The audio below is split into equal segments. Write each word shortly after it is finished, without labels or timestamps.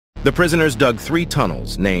The prisoners dug 3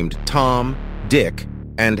 tunnels named Tom, Dick,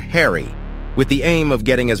 and Harry, with the aim of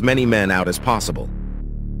getting as many men out as possible.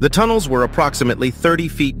 The tunnels were approximately 30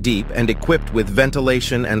 feet deep and equipped with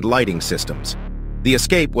ventilation and lighting systems. The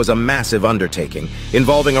escape was a massive undertaking,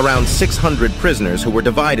 involving around 600 prisoners who were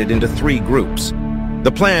divided into 3 groups.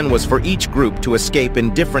 The plan was for each group to escape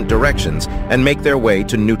in different directions and make their way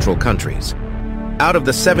to neutral countries. Out of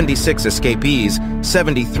the 76 escapees,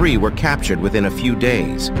 73 were captured within a few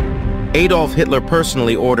days. Adolf Hitler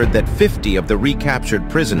personally ordered that 50 of the recaptured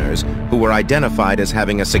prisoners, who were identified as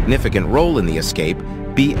having a significant role in the escape,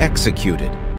 be executed,